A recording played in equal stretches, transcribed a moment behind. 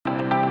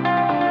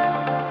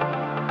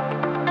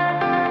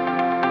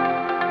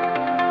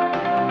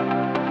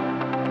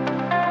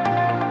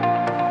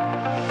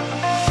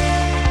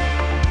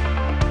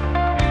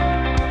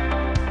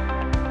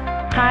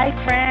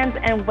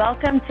and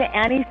welcome to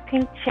Annie's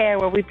Pink Chair,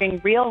 where we bring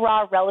real,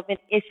 raw, relevant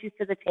issues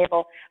to the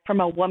table from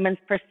a woman's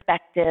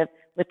perspective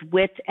with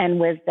wit and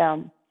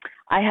wisdom.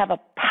 I have a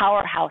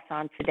powerhouse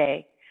on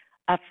today,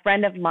 a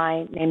friend of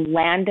mine named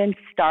Landon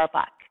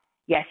Starbuck.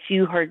 Yes,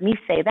 you heard me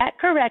say that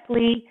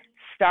correctly.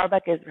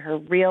 Starbuck is her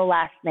real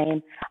last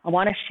name. I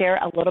want to share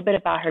a little bit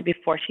about her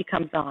before she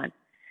comes on.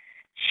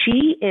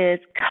 She is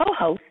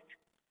co-host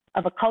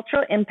of a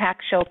cultural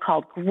impact show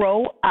called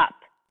Grow Up.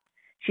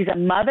 She's a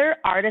mother,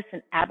 artist,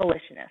 and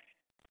abolitionist.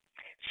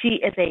 She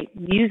is a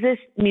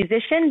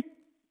musician,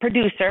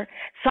 producer,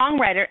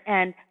 songwriter,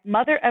 and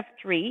mother of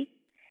three.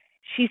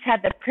 She's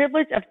had the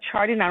privilege of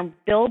charting on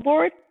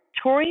Billboard,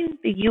 touring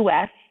the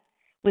U.S.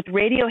 with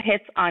radio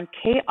hits on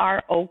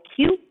KROQ,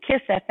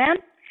 KISS FM.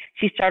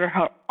 She started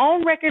her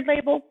own record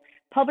label,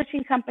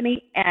 publishing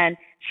company, and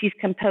she's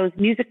composed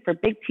music for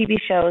big TV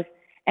shows.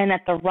 And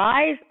at the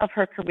rise of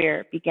her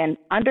career, began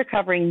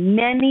uncovering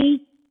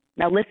many,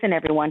 now listen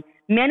everyone,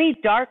 many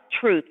dark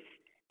truths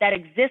that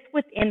exist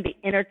within the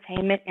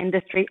entertainment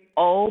industry.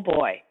 Oh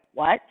boy,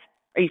 what?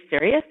 Are you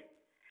serious?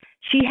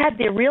 She had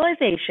the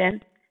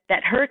realization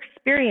that her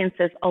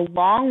experiences,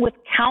 along with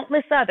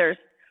countless others,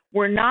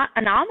 were not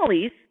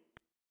anomalies.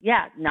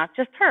 Yeah, not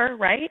just her,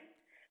 right?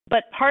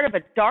 But part of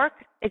a dark,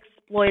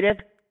 exploitive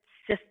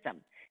system.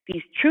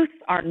 These truths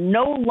are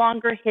no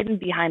longer hidden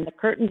behind the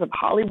curtains of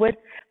Hollywood,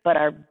 but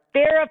are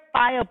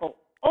verifiable,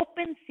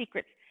 open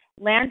secrets.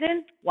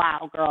 Landon,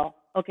 wow, girl.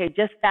 Okay,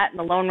 just that and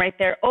alone right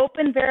there.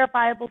 Open,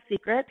 verifiable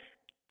secrets.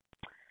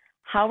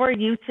 How are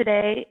you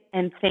today?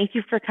 And thank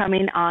you for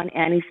coming on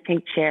Annie's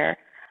Pink Chair.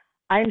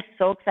 I'm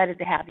so excited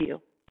to have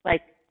you.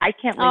 Like, I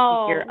can't wait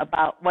to hear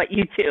about what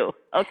you do.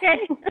 Okay?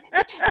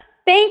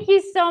 Thank you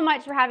so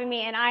much for having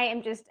me. And I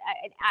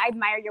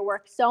admire your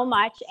work so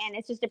much. And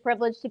it's just a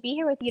privilege to be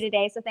here with you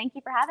today. So thank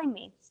you for having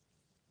me.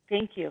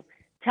 Thank you.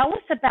 Tell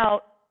us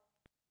about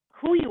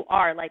who you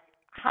are. Like,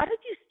 how did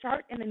you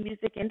start in the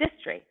music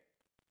industry?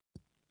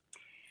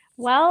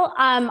 Well,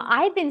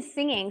 I've been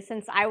singing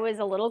since I was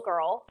a little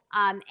girl.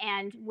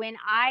 And when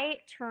I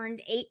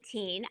turned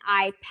 18,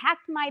 I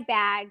packed my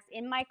bags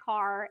in my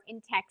car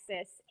in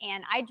Texas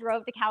and I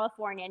drove to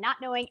California, not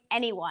knowing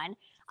anyone,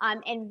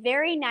 and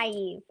very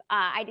naive.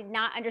 I did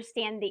not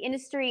understand the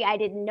industry. I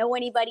didn't know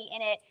anybody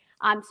in it.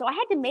 So I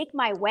had to make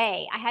my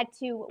way. I had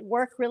to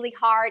work really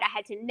hard. I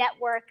had to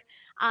network.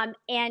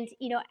 And,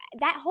 you know,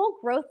 that whole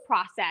growth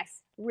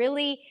process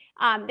really,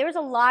 there was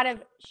a lot of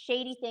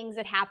shady things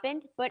that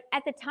happened. But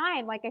at the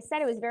time, like I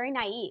said, it was very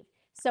naive.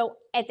 So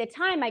at the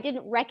time, I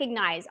didn't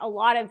recognize a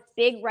lot of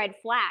big red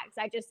flags.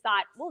 I just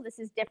thought, well, this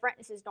is different.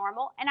 This is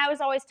normal. And I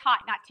was always taught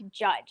not to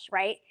judge,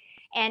 right?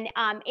 And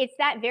it's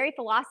that very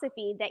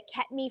philosophy that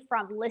kept me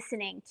from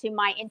listening to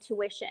my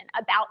intuition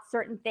about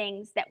certain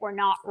things that were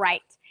not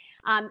right.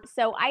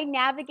 So I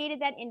navigated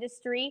that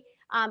industry.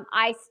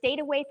 I stayed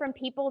away from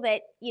people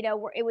that, you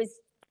know,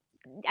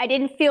 I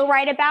didn't feel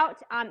right about.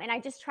 And I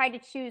just tried to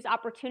choose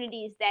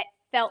opportunities that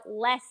felt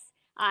less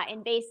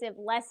invasive,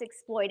 less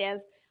exploitive.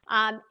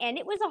 And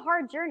it was a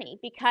hard journey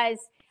because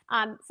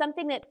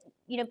something that,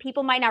 you know,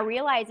 people might not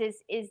realize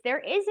is there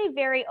is a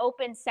very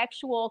open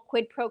sexual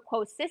quid pro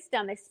quo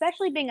system,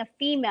 especially being a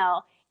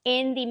female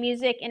in the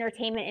music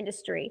entertainment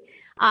industry.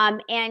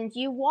 And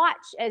you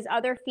watch as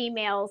other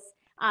females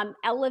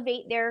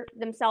elevate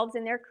themselves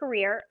in their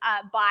career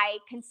by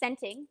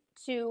consenting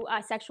to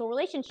sexual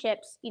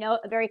relationships, you know,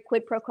 a very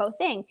quid pro quo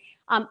thing.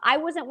 I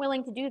wasn't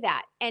willing to do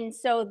that. And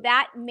so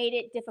that made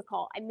it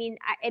difficult. I mean,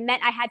 it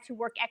meant I had to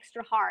work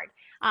extra hard.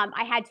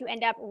 I had to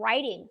end up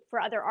writing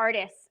for other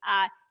artists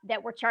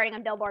that were charting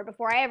on Billboard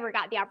before I ever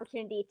got the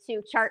opportunity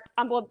to chart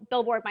on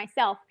Billboard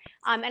myself.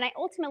 And I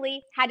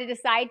ultimately had to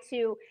decide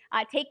to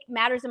take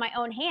matters in my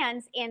own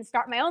hands and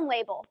start my own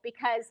label,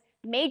 because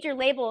major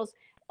labels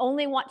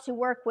only want to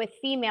work with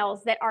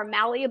females that are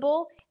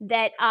malleable,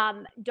 that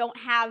don't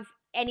have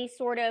any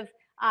sort of,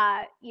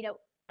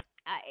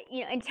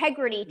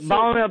 integrity.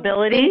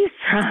 Vulnerabilities.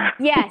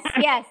 Yes.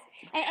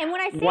 And when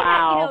I say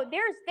that, you know,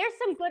 there's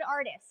some good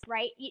artists,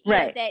 right?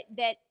 Right.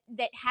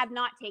 That have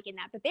not taken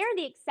that, but they're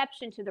the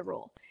exception to the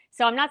rule.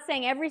 So I'm not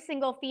saying every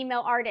single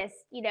female artist,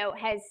 you know,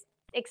 has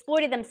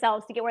exploited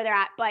themselves to get where they're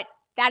at, but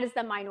that is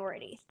the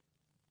minority.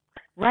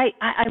 Right.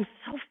 I'm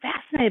so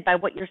fascinated by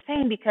what you're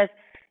saying, because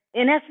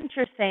in essence,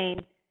 you're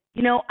saying,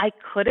 you know, I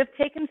could have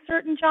taken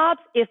certain jobs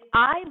if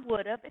I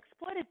would have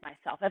exploited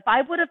myself. If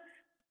I would have,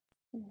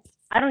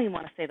 I don't even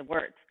want to say the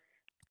words,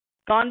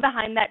 gone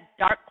behind that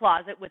dark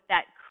closet with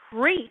that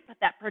creep,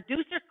 that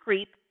producer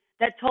creep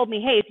that told me,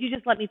 hey, if you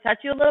just let me touch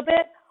you a little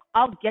bit,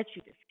 I'll get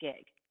you this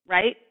gig,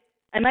 right?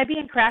 Am I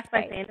being crass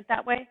by saying it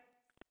that way?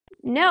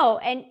 No.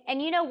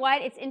 And you know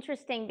what? It's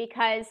interesting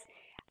because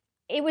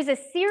it was a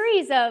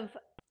series of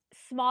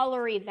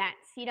smaller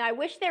events. You know, I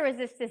wish there was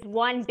this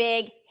one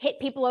big hit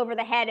people over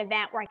the head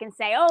event where I can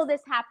say, oh,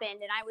 this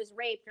happened and I was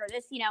raped, or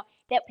this, you know,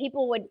 that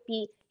people would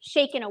be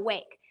shaken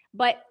awake.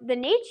 But the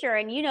nature,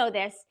 and you know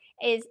this,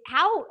 is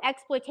how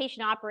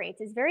exploitation operates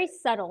is very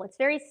subtle. It's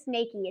very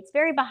snaky. It's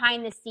very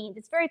behind the scenes.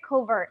 It's very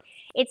covert.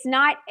 It's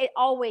not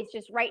always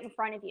just right in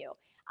front of you.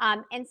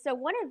 And so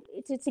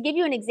to give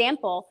you an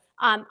example,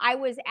 I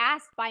was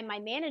asked by my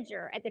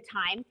manager at the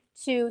time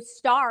to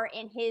star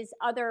in his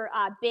other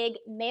big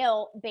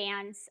male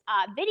band's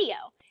video.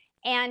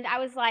 And I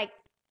was like,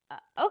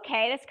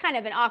 okay, that's kind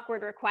of an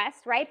awkward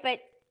request, right? But,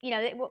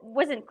 it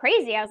wasn't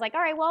crazy. I was like,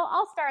 all right, well,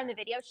 I'll star in the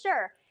video,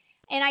 sure.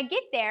 And I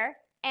get there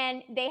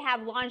and they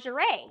have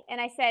lingerie.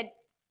 And I said,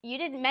 you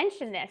didn't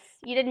mention this.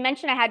 You didn't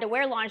mention I had to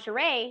wear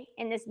lingerie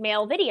in this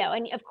male video.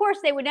 And of course,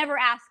 they would never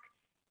ask,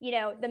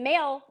 the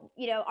male,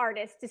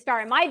 artist to star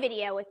in my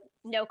video with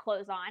no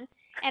clothes on.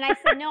 And I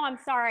said, no, I'm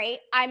sorry.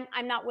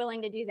 I'm not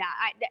willing to do that.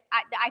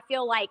 I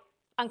feel like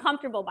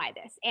uncomfortable by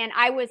this. And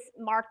I was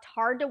marked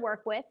hard to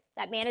work with.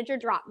 That manager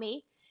dropped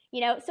me,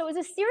 so it was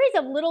a series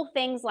of little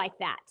things like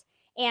that.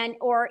 And,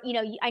 or,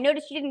 I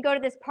noticed you didn't go to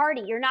this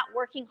party. You're not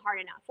working hard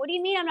enough. What do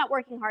you mean I'm not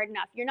working hard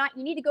enough? You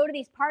need to go to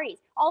these parties.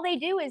 All they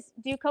do is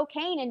do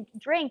cocaine and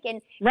drink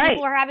and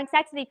people are having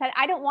sex with each other.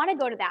 I don't want to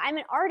go to that. I'm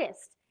an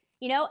artist,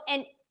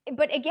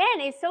 but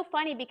again, it's so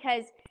funny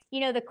because,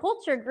 the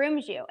culture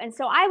grooms you. And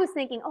so I was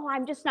thinking, oh,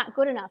 I'm just not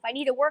good enough. I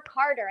need to work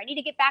harder. I need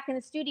to get back in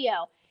the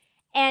studio.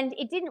 And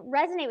it didn't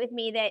resonate with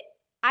me that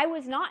I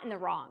was not in the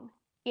wrong,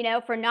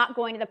 for not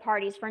going to the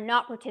parties, for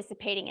not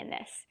participating in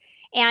this.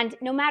 And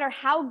no matter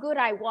how good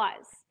I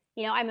was,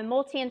 I'm a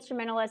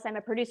multi-instrumentalist, I'm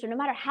a producer, no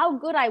matter how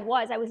good I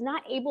was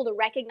not able to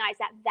recognize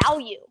that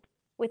value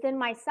within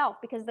myself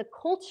because the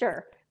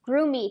culture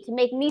grew me to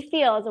make me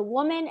feel as a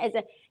woman, as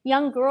a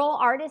young girl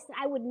artist,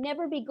 I would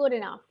never be good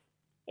enough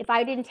if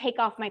I didn't take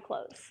off my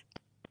clothes.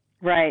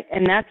 Right.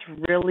 And that's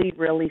really,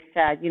 really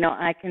sad.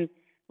 I can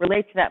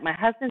relate to that. My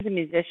husband's a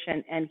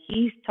musician, and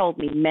he's told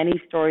me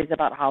many stories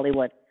about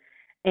Hollywood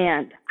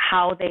and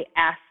how they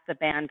asked the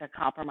band to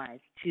compromise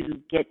to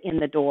get in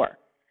the door.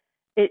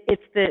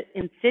 It's the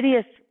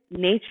insidious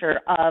nature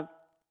of,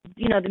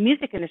 the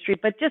music industry,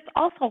 but just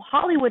also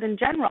Hollywood in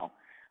general.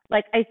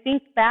 Like, I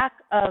think back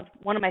of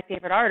one of my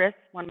favorite artists,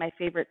 one of my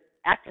favorite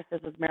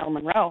actresses was Marilyn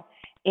Monroe,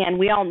 and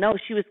we all know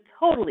she was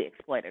totally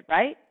exploited,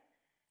 right?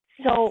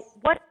 So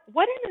what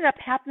ended up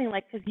happening,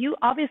 because you're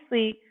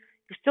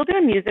still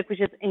doing music,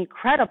 which is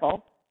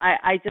incredible.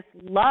 I just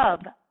love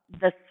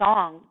the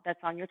song that's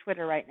on your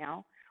Twitter right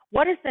now.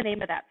 What is the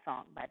name of that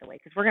song, by the way?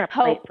 Because we're going to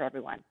play it for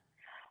everyone.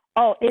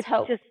 Oh, it's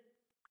Hope.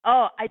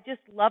 I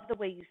just love the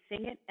way you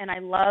sing it, and I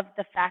love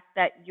the fact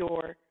that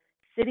you're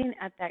sitting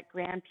at that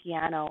grand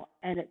piano,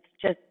 and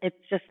it's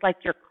just like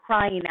you're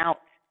crying out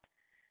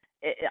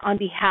on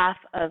behalf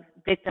of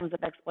victims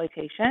of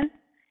exploitation.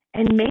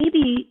 And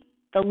maybe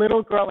the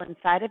little girl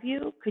inside of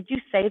you, could you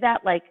say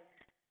that?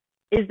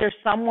 Is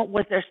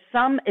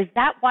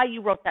that why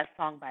you wrote that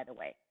song, by the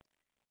way?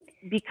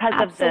 Because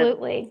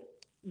Absolutely.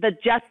 of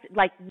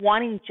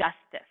wanting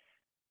justice.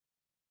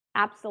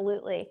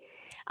 Absolutely.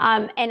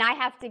 And I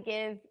have to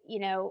give,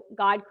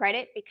 God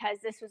credit because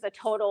this was a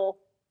total,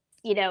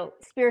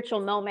 spiritual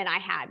moment I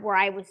had where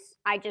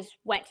I just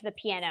went to the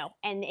piano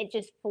and it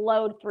just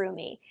flowed through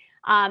me.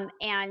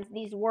 And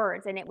these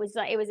words, and it was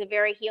a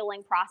very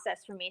healing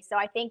process for me. So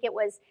I think it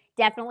was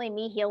definitely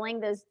me healing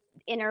those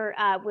inner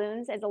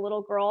wounds as a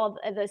little girl,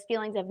 of those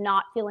feelings of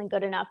not feeling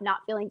good enough, not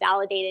feeling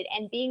validated,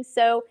 and being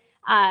so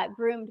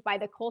groomed by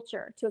the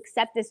culture to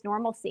accept this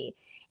normalcy.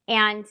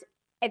 And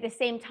at the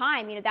same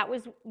time, that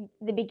was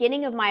the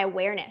beginning of my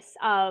awareness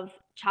of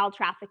child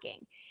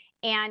trafficking.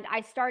 And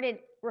I started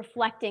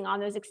reflecting on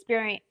those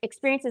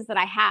experiences that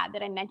I had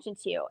that I mentioned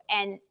to you.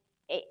 And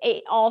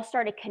it all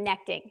started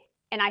connecting.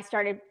 And I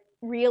started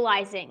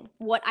realizing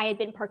what I had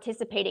been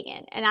participating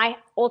in. And I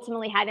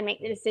ultimately had to make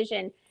the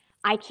decision,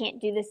 I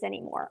can't do this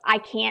anymore. I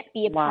can't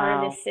be a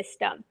part of this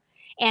system.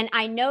 And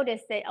I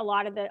noticed that a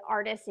lot of the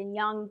artists and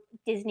young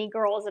Disney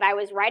girls that I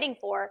was writing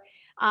for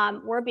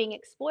were being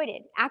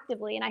exploited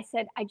actively. And I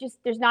said,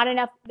 there's not an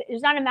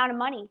amount of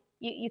money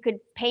you could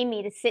pay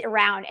me to sit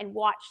around and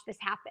watch this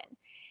happen.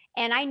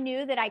 And I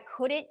knew that I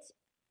couldn't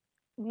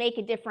make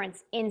a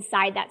difference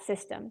inside that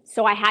system.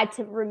 So I had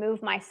to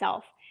remove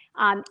myself.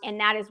 And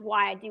that is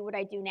why I do what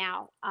I do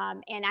now.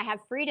 And I have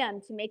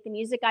freedom to make the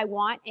music I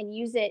want and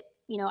use it,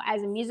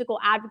 as a musical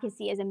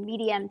advocacy, as a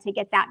medium to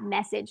get that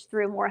message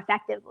through more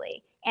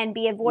effectively and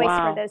be a voice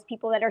for those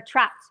people that are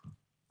trapped.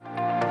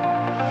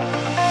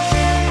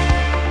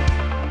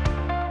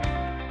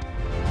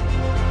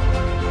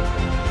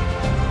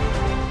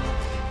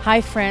 Hi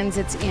friends,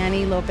 it's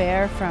Annie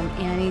Lobert from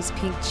Annie's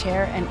Pink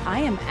Chair, and I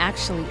am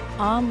actually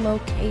on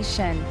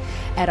location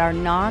at our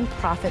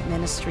nonprofit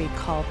ministry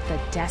called the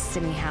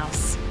Destiny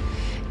House.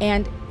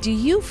 And do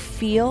you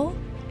feel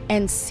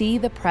and see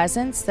the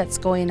presence that's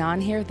going on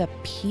here? The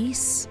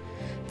peace,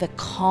 the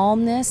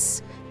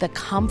calmness, the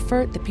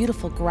comfort, the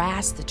beautiful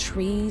grass, the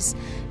trees.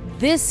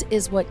 This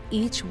is what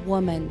each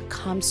woman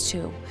comes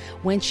to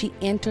when she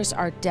enters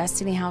our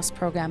Destiny House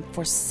program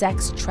for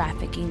sex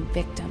trafficking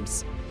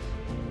victims.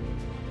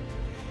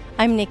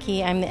 I'm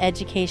Nikki. I'm the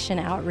Education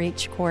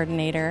Outreach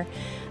Coordinator.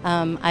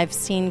 I've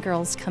seen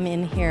girls come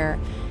in here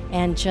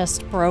and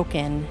just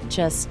broken,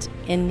 just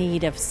in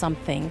need of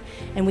something.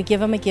 And we give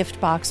them a gift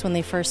box when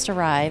they first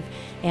arrive,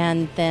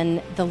 and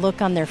then the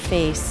look on their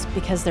face,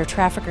 because their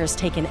trafficker's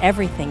taken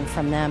everything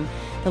from them,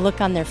 the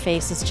look on their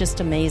face is just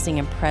amazing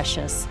and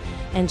precious.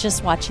 And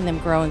just watching them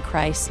grow in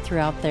Christ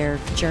throughout their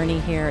journey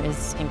here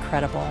is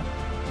incredible.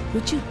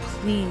 Would you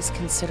please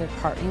consider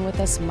partnering with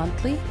us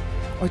monthly,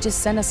 or just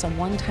send us a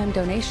one-time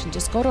donation?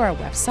 Just go to our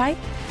website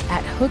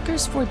at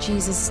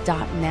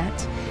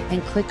hookersforjesus.net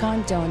and click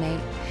on donate.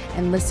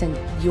 And listen,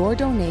 your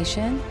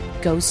donation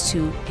goes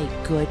to a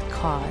good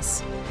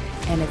cause,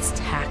 and it's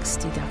tax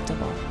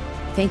deductible.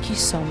 Thank you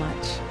so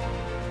much.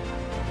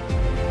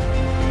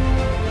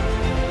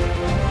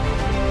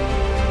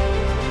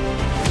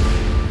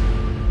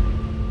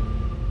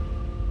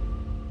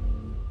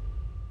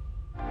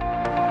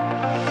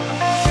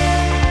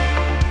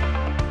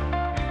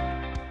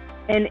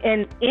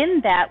 And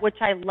in that, which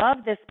I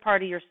love this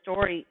part of your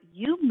story,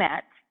 you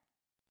met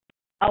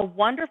a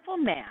wonderful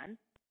man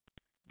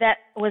that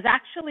was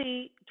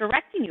actually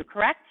directing you,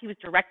 correct? He was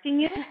directing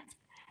you?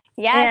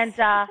 Yes.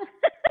 And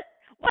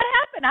what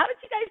happened? How did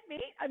you guys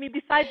meet? I mean,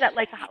 besides that,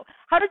 like,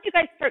 how did you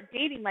guys start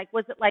dating? Like,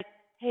 was it like,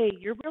 hey,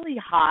 you're really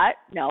hot?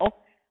 No.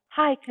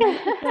 Hi, can I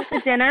take you out to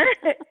dinner?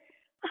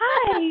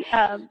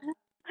 Hi.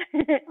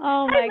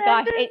 Oh hi, my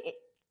gosh.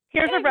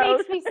 Here's a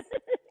rose.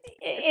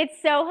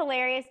 It's so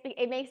hilarious.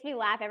 It makes me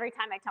laugh every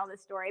time I tell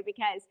this story,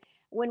 because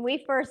when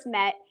we first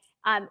met,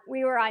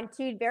 we were on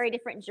two very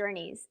different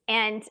journeys,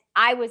 and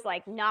I was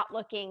like not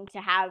looking to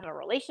have a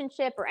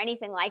relationship or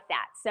anything like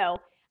that. So,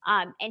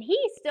 and he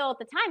still at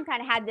the time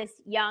kind of had this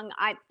young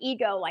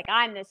ego, like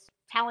I'm this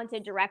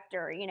talented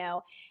director, you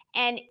know,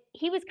 and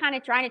he was kind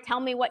of trying to tell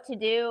me what to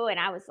do. And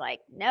I was like,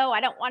 no, I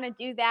don't want to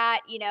do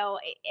that. You know,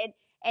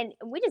 and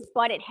we just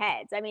butted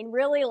heads. I mean,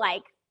 really,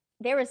 like,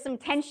 there was some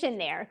tension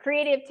there,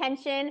 creative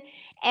tension.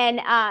 And,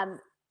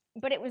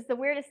 but it was the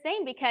weirdest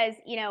thing, because,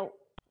 you know,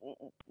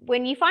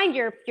 when you find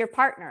your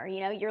partner, you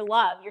know, your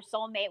love, your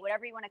soulmate,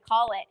 whatever you want to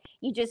call it,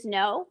 you just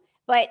know.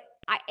 But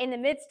in the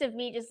midst of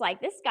me just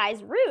like, this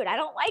guy's rude, I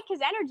don't like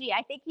his energy,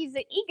 I think he's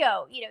an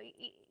ego, you know,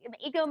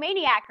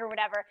 egomaniac or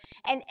whatever.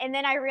 And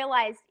then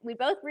we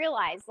both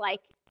realized,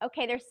 like,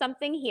 okay, there's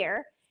something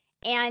here.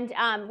 And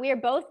we are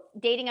both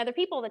dating other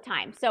people at the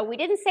time. So we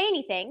didn't say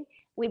anything.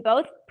 We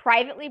both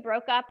privately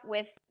broke up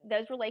with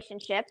those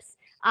relationships.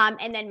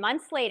 And then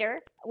months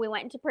later, we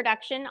went into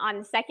production on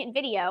the second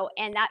video.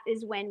 And that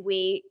is when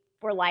we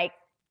were like,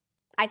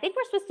 I think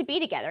we're supposed to be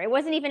together. It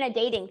wasn't even a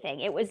dating thing.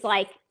 It was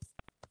like,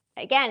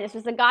 again, this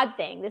was a God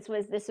thing. This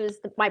was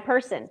my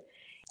person.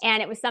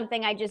 And it was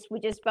something we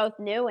just both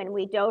knew, and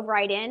we dove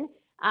right in.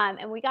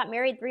 And we got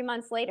married 3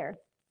 months later.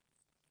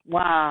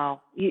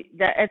 Wow.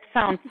 It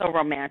sounds so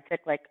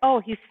romantic. Like,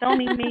 oh, he's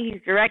filming me,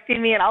 he's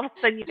directing me, and all of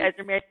a sudden you guys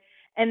are married.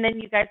 And then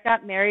you guys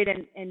got married,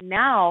 and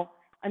now,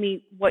 I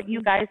mean, what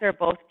you guys are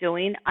both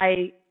doing,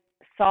 I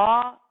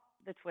saw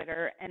the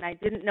Twitter, and I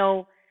didn't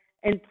know,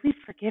 and please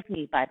forgive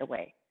me, by the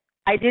way,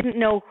 I didn't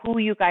know who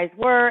you guys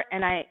were,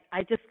 and I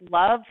just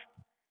love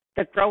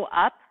the Grow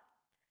Up,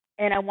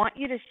 and I want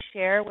you to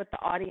share with the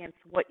audience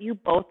what you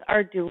both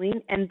are doing.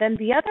 And then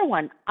the other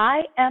one,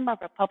 I Am a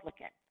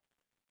Republican.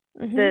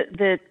 Mm-hmm.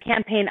 The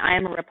campaign, I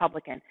Am a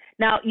Republican.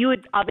 Now, you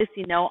would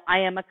obviously know I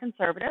am a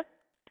conservative,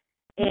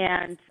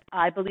 and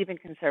I believe in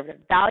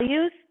conservative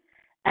values.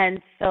 And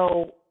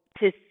so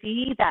to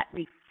see that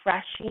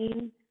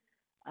refreshing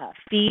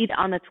feed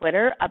on the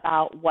Twitter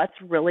about what's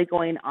really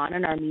going on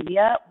in our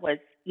media was,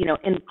 you know,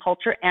 in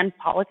culture and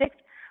politics,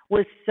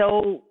 was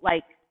so,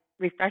 like,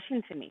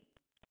 refreshing to me.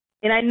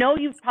 And I know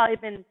you've probably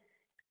been,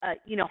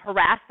 you know,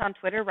 harassed on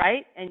Twitter,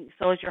 right? And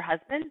so is your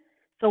husband.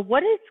 So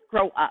what is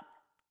Grow Up?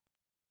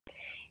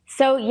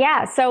 So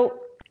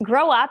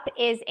Grow Up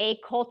is a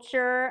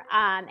culture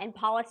and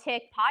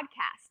politic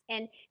podcast.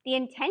 And the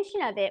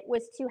intention of it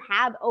was to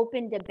have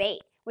open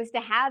debate, was to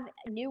have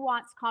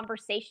nuanced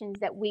conversations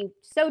that we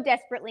so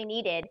desperately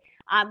needed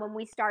when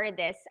we started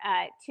this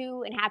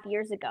 2.5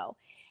 years ago.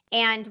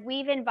 And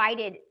we've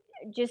invited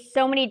just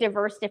so many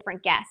diverse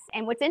different guests.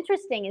 And what's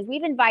interesting is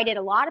we've invited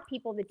a lot of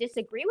people that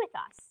disagree with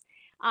us.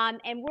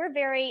 And we're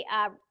very,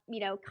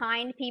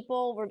 kind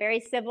people. We're very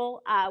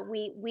civil.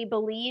 We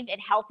believe in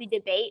healthy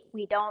debate.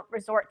 We don't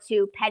resort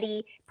to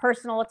petty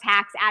personal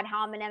attacks, ad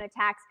hominem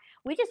attacks.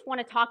 We just want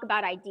to talk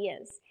about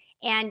ideas.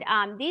 And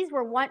these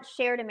were once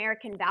shared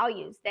American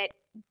values that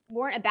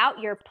weren't about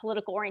your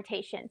political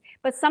orientation,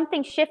 but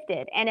something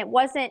shifted, and it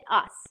wasn't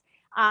us.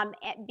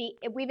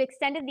 We've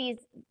extended these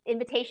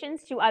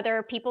invitations to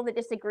other people that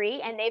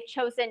disagree, and they've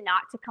chosen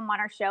not to come on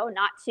our show,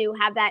 not to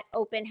have that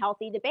open,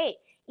 healthy debate.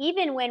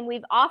 Even when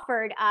we've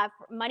offered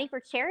money for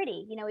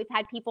charity, you know, we've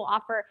had people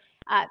offer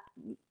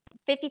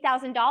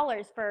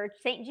 $50,000 for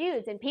St.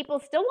 Jude's, and people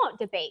still won't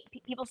debate.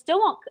 People still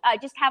won't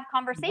just have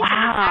conversations.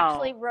 Wow. It's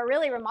actually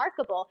really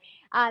remarkable,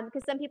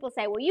 because some people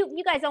say, well,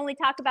 you guys only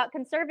talk about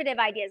conservative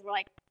ideas. We're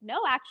like,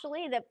 no,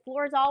 actually, the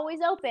floor is always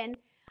open.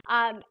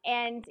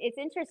 And it's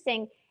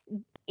interesting.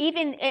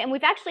 And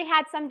we've actually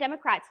had some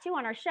Democrats too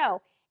on our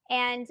show,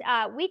 and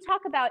we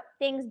talk about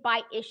things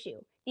by issue.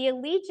 the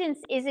allegiance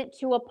isn't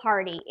to a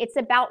party. It's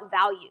about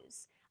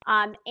values.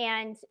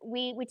 And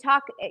we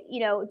talk,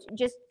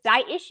 just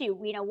by issue,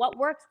 what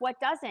works, what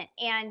doesn't,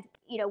 and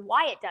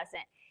why it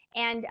doesn't.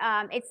 And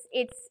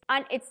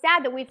it's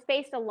sad that we've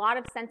faced a lot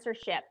of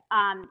censorship.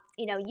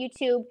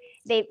 YouTube,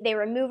 they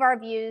remove our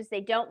views.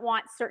 They don't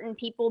want certain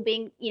people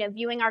being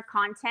viewing our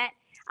content.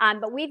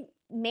 But we've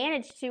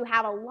managed to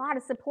have a lot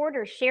of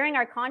supporters sharing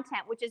our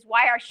content, which is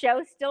why our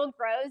show still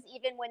grows,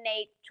 even when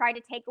they try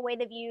to take away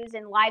the views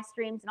and live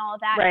streams and all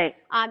of that. Right.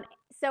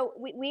 So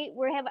we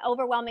have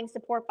overwhelming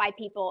support by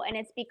people, and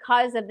it's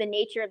because of the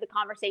nature of the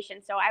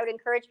conversation. So I would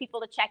encourage people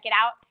to check it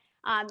out,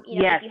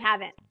 Yes. if you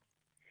haven't.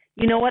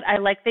 You know what? I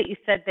like that you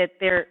said that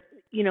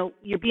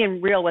you're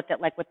being real with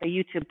it, like with the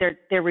YouTube.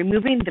 They're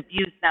removing the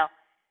views now.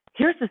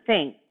 Here's the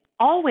thing.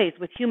 Always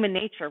with human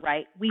nature,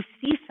 right? We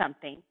see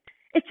something.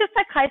 It's just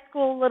like high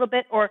school a little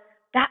bit, or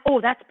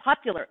that's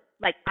popular.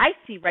 Like I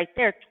see right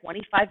there,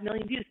 25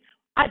 million views.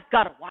 I've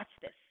got to watch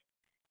this.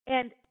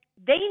 And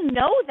they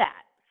know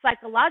that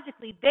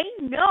psychologically. They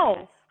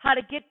know how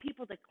to get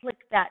people to click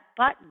that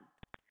button.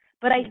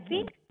 But I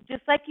think,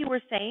 just like you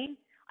were saying,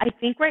 I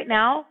think right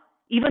now,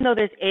 even though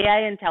there's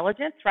AI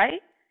intelligence,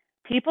 right,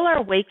 people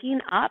are waking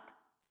up.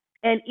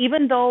 And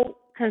even though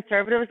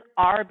conservatives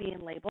are being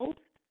labeled,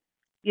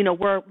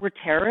 we're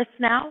terrorists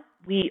now.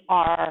 We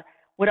are.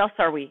 What else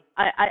are we?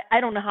 I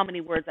don't know how many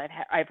words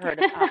I've heard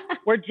of.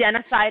 We're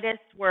genocidists.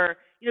 We're,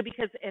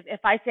 because if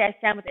I say I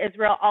stand with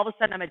Israel, all of a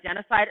sudden I'm a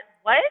genocide.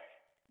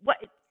 What?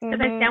 Because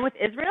I stand with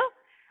Israel?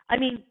 I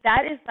mean,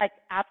 that is like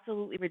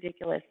absolutely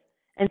ridiculous.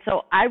 And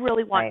so I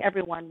really want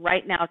everyone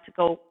right now to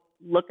go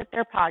look at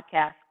their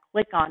podcast,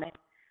 click on it,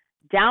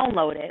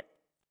 download it,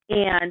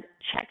 and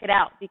check it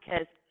out,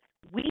 because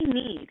we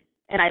need,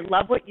 and I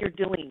love what you're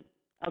doing,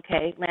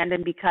 okay,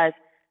 Landon, because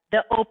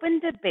the open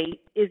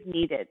debate is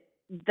needed.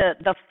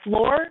 The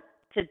floor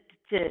to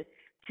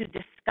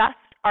discuss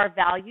our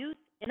values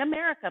in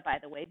America, by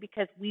the way,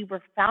 because we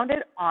were founded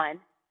on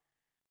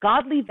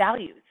godly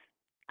values.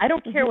 I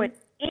don't care what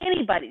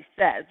anybody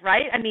says,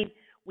 right? I mean,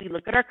 we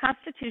look at our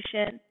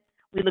Constitution,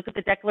 we look at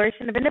the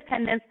Declaration of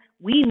Independence,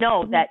 we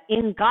know that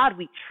in God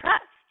we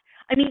trust.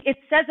 I mean, it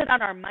says it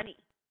on our money,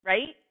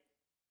 right?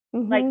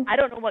 Like, I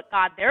don't know what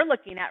God they're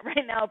looking at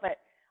right now, but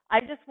I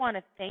just want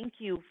to thank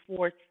you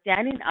for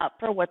standing up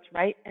for what's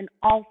right, and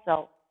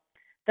also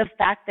the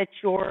fact that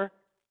you're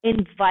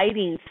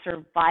inviting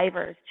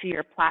survivors to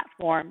your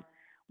platform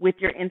with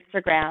your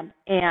Instagram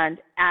and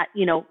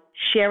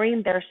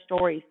sharing their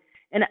stories.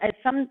 And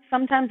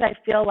sometimes I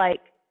feel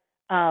like,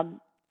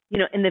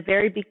 in the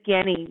very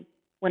beginning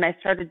when I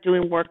started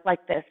doing work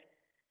like this,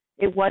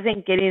 it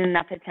wasn't getting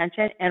enough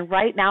attention. And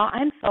right now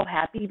I'm so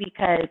happy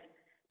because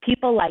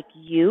people like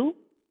you,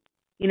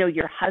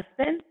 your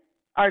husband,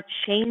 are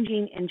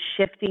changing and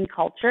shifting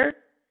culture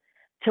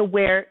to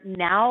where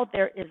now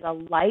there is a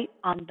light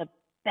on the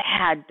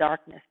bad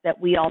darkness that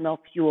we all know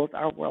fuels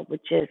our world,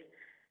 which is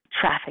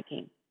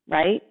trafficking,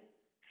 right?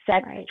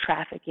 Sex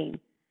trafficking.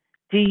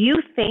 Do you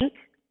think,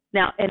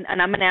 now, and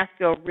I'm going to ask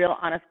you a real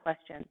honest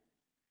question,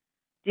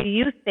 do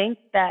you think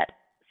that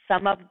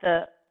some of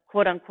the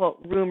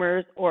quote-unquote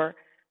rumors or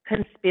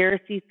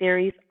conspiracy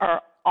theories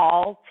are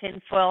all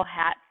tinfoil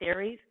hat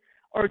theories?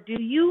 Or do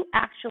you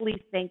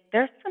actually think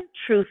there's some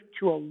truth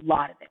to a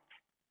lot of it?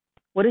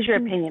 What is your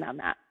opinion on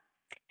that?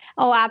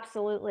 Oh,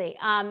 absolutely.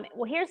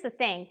 Well, here's the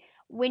thing.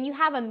 When you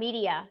have a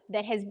media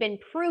that has been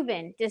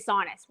proven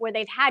dishonest, where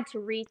they've had to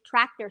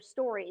retract their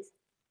stories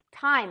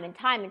time and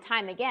time and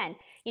time again,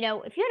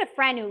 if you had a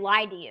friend who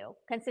lied to you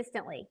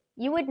consistently,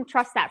 you wouldn't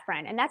trust that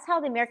friend. And that's how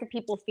the American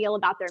people feel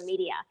about their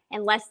media,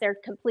 unless they're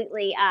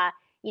completely,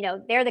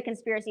 they're the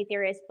conspiracy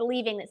theorists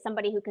believing that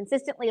somebody who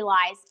consistently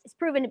lies is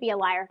proven to be a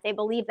liar. They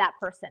believe that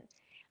person.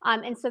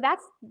 And so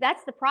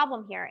that's the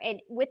problem here. And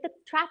with the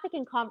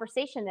trafficking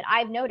conversation that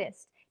I've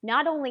noticed,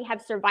 not only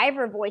have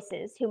survivor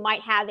voices who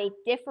might have a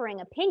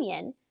differing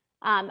opinion,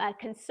 a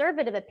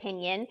conservative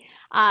opinion,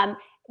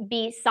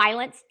 be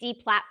silenced,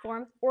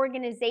 deplatformed.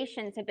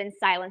 Organizations have been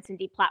silenced and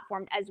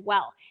deplatformed as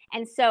well.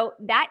 And so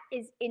that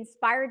is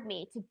inspired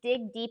me to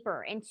dig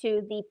deeper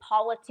into the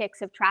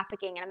politics of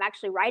trafficking. And I'm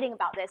actually writing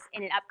about this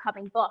in an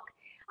upcoming book,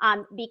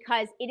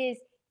 because it is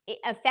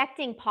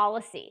affecting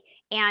policy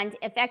and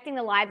affecting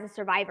the lives of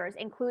survivors,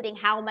 including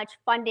how much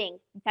funding,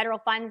 federal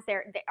funds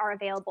that are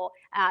available,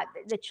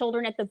 the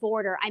children at the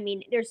border. I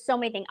mean, there's so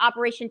many things.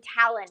 Operation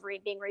Talon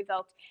being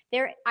revoked.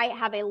 I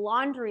have a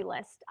laundry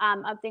list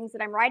of things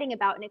that I'm writing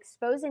about and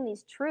exposing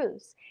these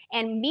truths.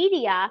 And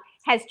media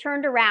has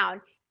turned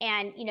around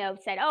and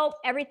said, oh,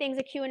 everything's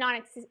a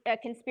QAnon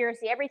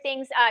conspiracy.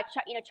 Everything's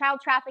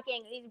child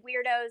trafficking. These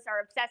weirdos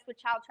are obsessed with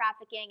child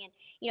trafficking,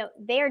 and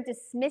they're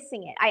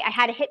dismissing it. I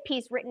had a hit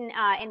piece written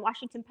in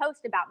Washington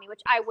Post about me,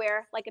 which I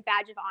wear like a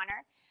badge of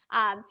honor.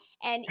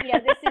 And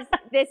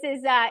this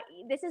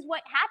is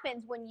what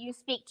happens when you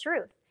speak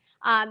truth.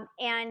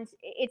 And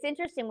it's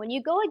interesting when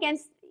you go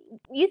against.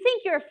 You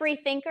think you're a free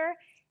thinker.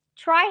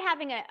 try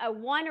having a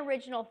one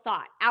original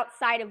thought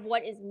outside of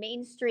what is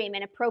mainstream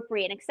and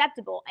appropriate and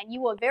acceptable, and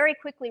you will very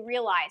quickly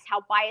realize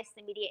how biased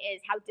the media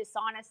is, how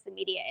dishonest the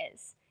media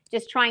is.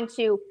 Just trying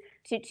to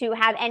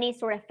have any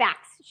sort of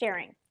facts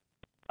sharing.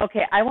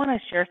 Okay, I want to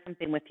share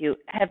something with you.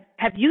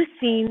 Have you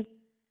seen?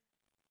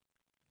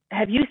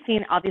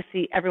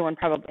 Obviously, everyone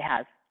probably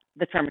has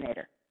the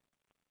Terminator.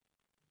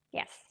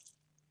 Yes.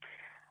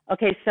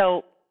 Okay,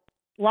 so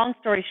long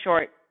story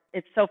short,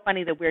 it's so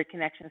funny, the weird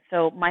connection.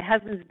 So my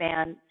husband's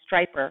band,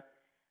 Stryper,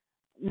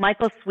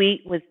 Michael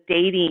Sweet was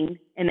dating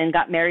and then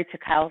got married to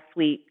Kyle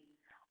Sweet.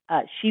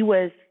 She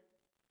was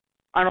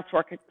Arnold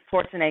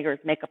Schwarzenegger's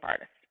makeup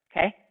artist,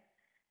 okay?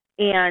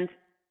 And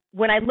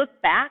when I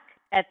look back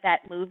at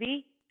that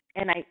movie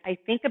and I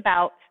think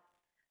about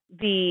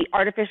the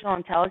artificial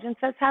intelligence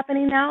that's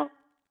happening now,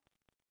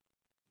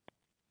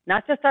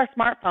 not just our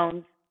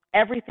smartphones,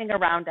 everything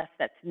around us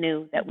that's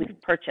new that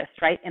we've purchased,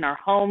 right, in our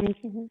homes.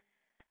 Mm-hmm.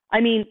 I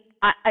mean,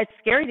 it's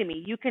scary to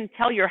me. You can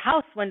tell your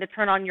house when to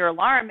turn on your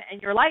alarm and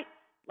your lights,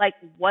 like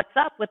what's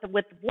up with the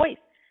voice.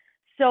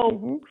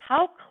 So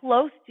how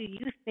close do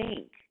you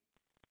think,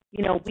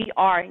 we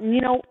are? And,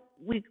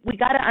 we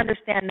got to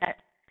understand that,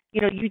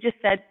 you just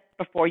said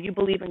before, you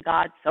believe in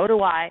God, so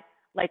do I.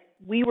 Like,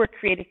 we were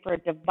created for a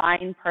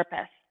divine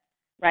purpose,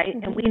 right?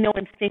 And we know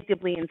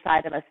instinctively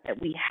inside of us that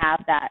we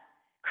have that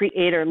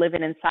creator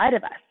living inside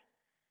of us.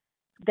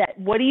 That,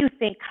 what do you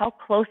think, how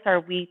close are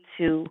we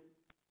to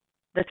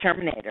the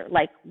Terminator?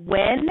 Like,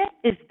 when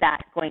is that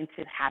going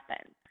to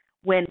happen?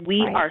 When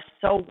we are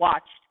so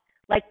watched,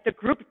 like the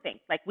group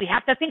think, like we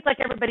have to think like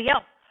everybody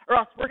else, or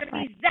else we're going to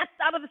be zapped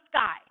out of the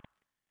sky.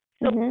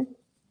 So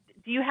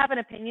do you have an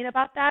opinion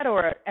about that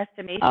or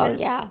estimation? Oh,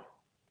 yeah.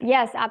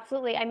 Yes,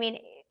 absolutely. I mean,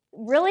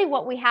 really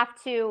what we have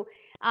to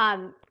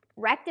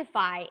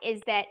rectify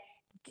is that,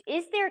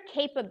 is there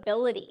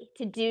capability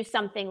to do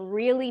something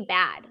really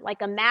bad,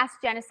 like a mass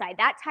genocide,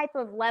 that type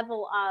of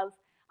level of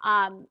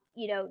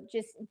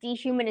just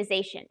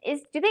dehumanization?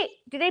 Do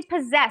they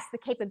possess the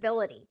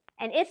capability?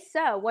 And if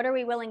so, what are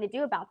we willing to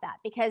do about that?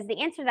 Because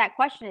the answer to that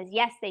question is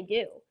yes, they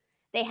do.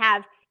 They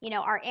have,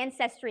 our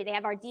ancestry, they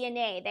have our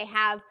DNA, they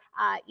have,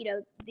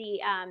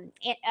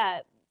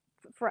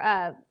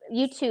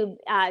 YouTube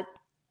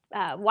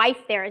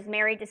wife there is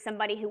married to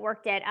somebody who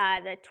worked at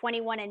the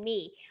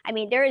 21andMe. I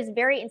mean, there is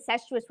very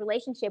incestuous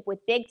relationship with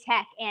big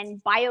tech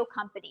and bio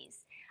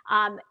companies,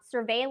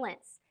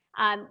 surveillance.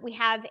 We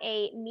have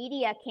a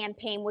media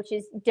campaign which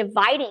is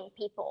dividing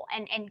people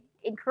and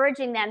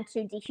encouraging them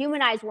to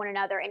dehumanize one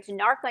another and to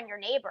narc on your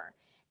neighbor.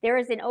 There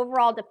is an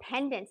overall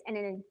dependence and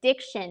an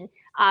addiction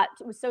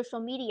with social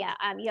media.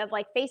 You have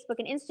like Facebook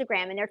and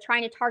Instagram, and they're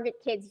trying to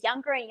target kids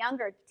younger and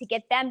younger to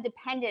get them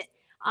dependent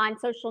on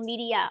social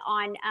media,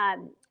 on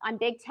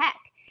big tech.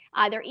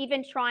 They're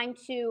even trying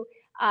to,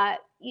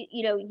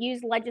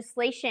 use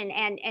legislation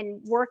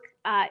and work.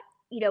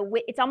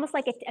 It's almost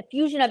like a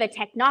fusion of a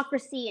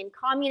technocracy and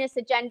communist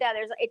agenda.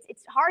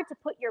 It's hard to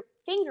put your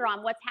finger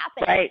on what's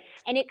happening, right?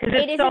 And it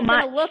isn't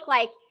going to look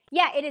like.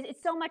 Yeah, it is.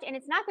 It's so much, and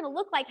it's not going to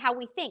look like how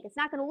we think. It's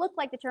not going to look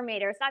like the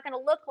Terminator. It's not going to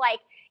look like,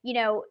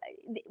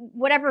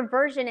 whatever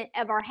version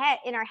of our head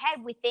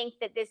we think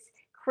that this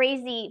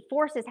crazy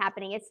force is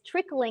happening. It's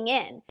trickling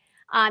in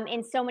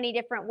so many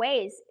different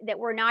ways that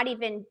we're not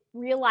even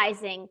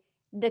realizing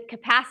the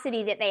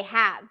capacity that they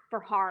have for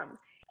harm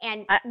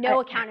and no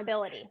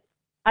accountability.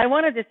 I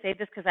wanted to say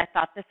this because I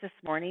thought this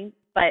morning,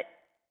 but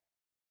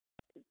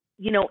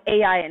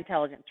AI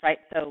intelligence, right?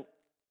 So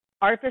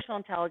artificial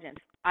intelligence.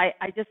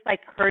 I just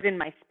heard in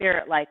my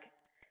spirit,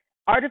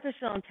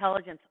 artificial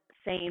intelligence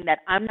saying that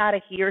I'm not a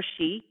he or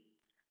she.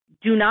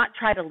 Do not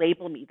try to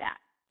label me that.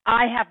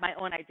 I have my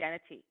own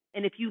identity.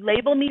 And if you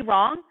label me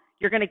wrong,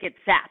 you're going to get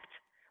zapped.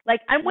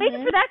 I'm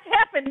waiting for that to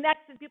happen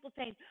next, and people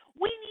saying,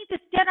 we need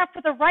to stand up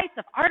for the rights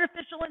of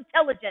artificial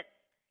intelligence.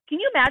 Can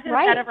you imagine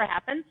if that ever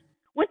happens?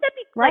 Wouldn't that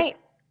be great?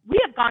 We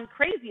have gone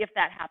crazy if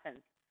that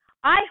happens.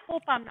 I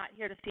hope I'm not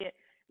here to see it.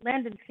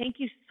 Landon, thank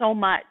you so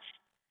much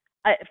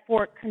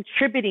for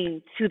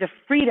contributing to the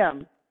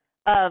freedom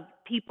of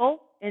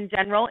people in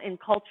general, in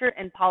culture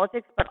and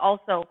politics, but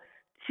also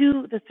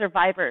to the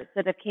survivors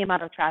that have came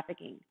out of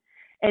trafficking,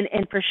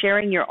 and for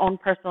sharing your own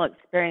personal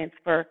experience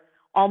for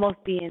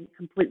almost being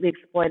completely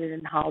exploited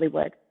in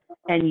Hollywood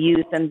and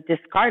used and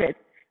discarded.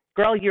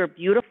 Girl, you're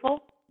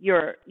beautiful.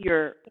 You're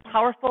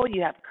powerful.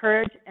 You have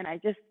courage. And I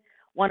just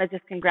want to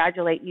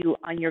congratulate you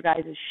on your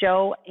guys'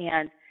 show.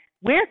 And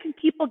where can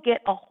people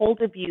get a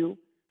hold of you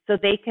so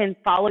they can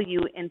follow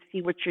you and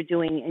see what you're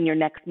doing in your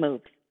next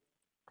moves?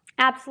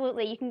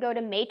 Absolutely. You can go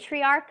to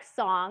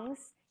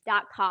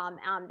matriarchsongs.com.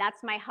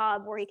 That's my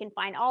hub where you can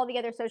find all the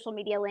other social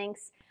media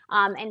links.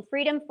 And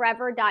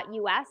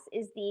freedomforever.us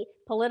is the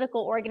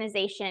political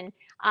organization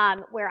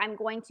where I'm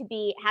going to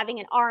be having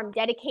an arm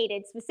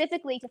dedicated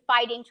specifically to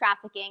fighting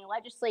trafficking,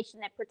 legislation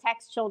that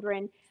protects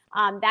children.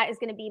 That is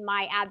going to be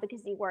my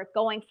advocacy work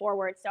going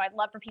forward. So I'd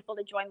love for people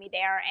to join me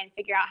there and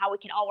figure out how we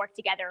can all work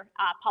together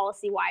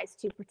policy-wise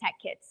to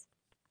protect kids.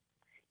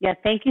 Yeah,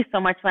 thank you so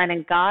much,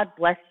 Landon. God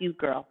bless you,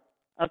 girl.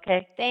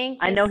 Okay?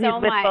 Thank you I know so he's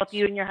with much. both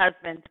you and your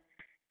husband.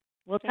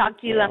 We'll talk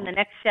to you on the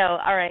next show.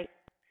 All right.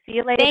 See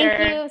you later.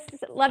 Thank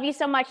you. Love you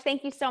so much.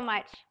 Thank you so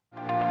much.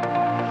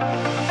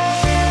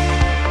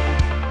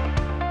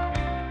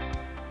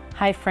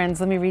 Hi, friends.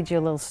 Let me read you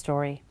a little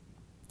story.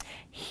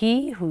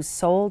 He who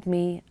sold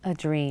me a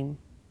dream.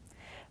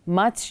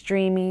 Much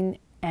dreaming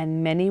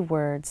and many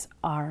words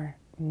are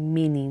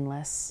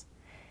meaningless.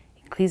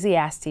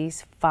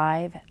 Ecclesiastes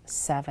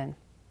 5:7.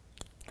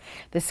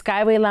 The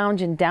Skyway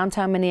Lounge in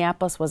downtown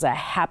Minneapolis was a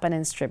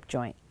happening strip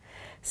joint.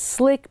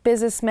 Slick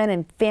businessmen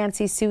in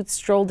fancy suits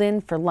strolled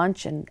in for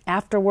lunch, and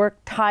after work,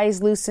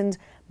 ties loosened,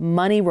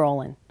 money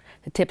rolling.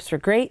 The tips were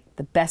great,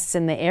 the best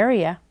in the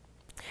area.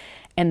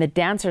 And the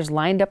dancers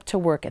lined up to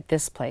work at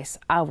this place.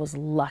 I was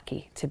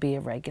lucky to be a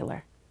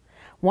regular.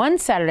 One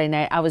Saturday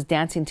night, I was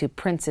dancing to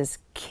Prince's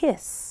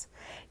Kiss,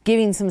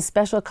 giving some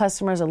special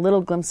customers a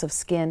little glimpse of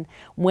skin,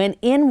 when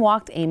in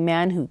walked a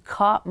man who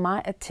caught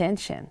my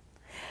attention.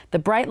 The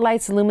bright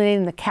lights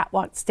illuminating the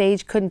catwalk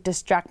stage couldn't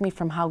distract me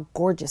from how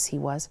gorgeous he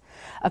was.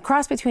 A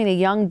cross between a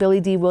young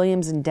Billy D.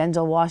 Williams and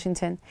Denzel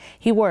Washington,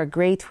 he wore a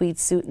gray tweed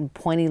suit and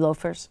pointy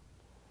loafers.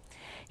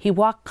 He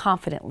walked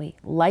confidently,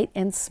 light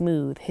and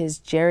smooth, his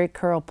jerry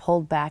curl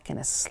pulled back in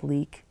a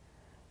sleek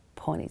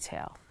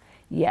ponytail.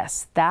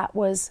 Yes, that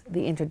was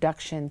the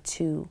introduction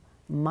to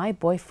my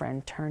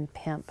boyfriend turned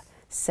pimp,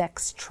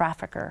 sex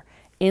trafficker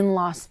in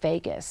Las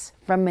Vegas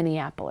from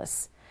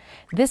Minneapolis.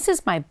 This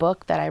is my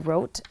book that I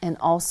wrote and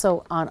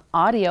also on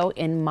audio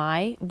in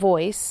my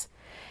voice.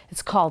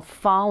 It's called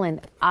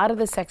Fallen Out of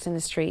the Sex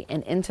Industry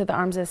and Into the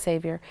Arms of the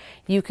Savior.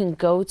 You can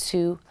go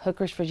to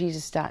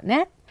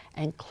hookersforjesus.net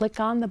and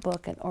click on the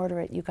book and order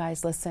it. You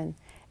guys, listen,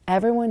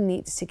 everyone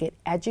needs to get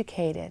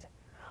educated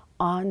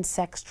on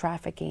sex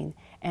trafficking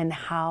and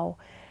how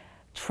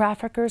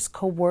traffickers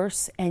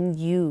coerce and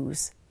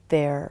use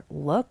their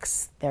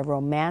looks, their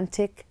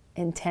romantic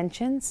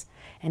intentions,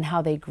 and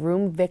how they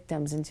groom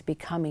victims into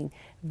becoming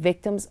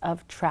victims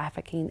of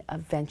trafficking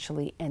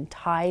eventually and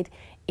tied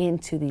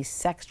into these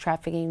sex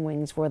trafficking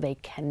rings where they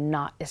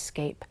cannot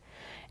escape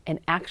and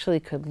actually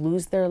could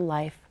lose their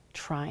life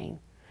trying.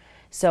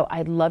 So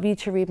I'd love you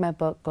to read my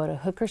book. Go to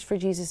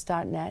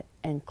hookersforjesus.net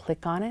and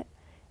click on it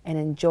and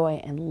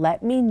enjoy and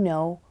let me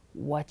know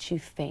what you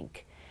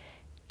think.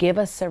 Give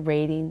us a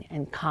rating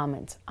and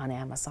comment on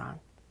Amazon.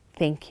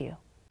 Thank you.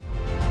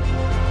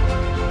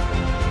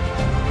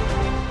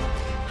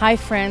 Hi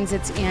friends,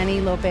 it's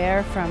Annie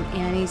Lobert from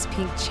Annie's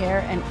Pink Chair,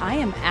 and I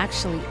am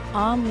actually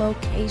on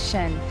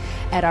location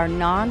at our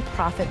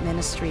nonprofit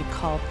ministry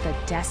called the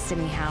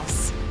Destiny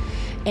House.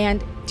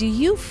 And do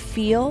you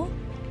feel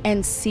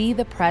and see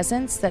the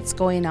presence that's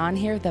going on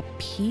here? The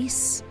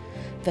peace,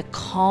 the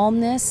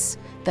calmness,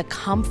 the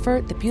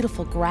comfort, the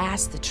beautiful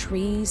grass, the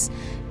trees.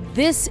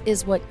 This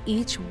is what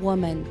each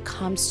woman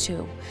comes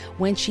to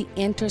when she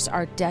enters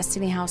our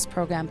Destiny House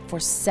program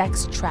for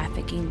sex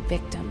trafficking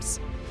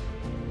victims.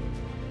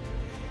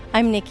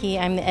 I'm Nikki.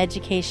 I'm the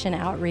Education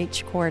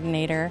Outreach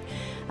Coordinator.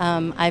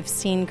 I've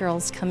seen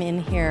girls come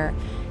in here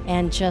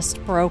and just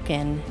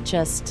broken,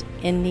 just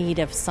in need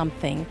of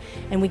something.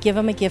 And we give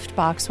them a gift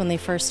box when they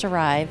first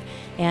arrive,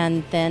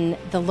 and then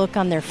the look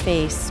on their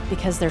face,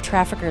 because their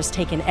trafficker's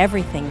taken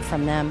everything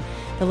from them,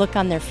 the look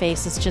on their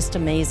face is just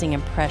amazing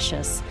and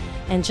precious.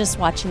 And just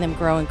watching them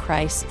grow in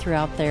Christ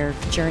throughout their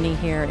journey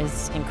here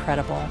is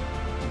incredible.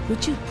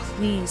 Would you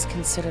please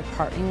consider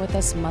partnering with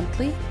us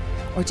monthly?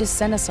 Or just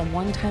send us a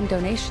one-time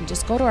donation.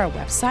 Just go to our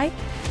website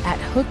at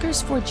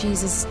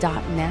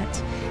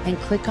hookersforjesus.net and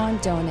click on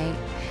donate.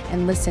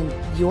 And listen,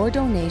 your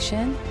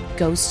donation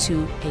goes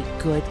to a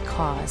good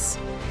cause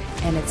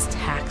and it's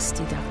tax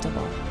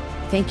deductible.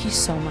 Thank you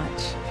so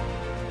much.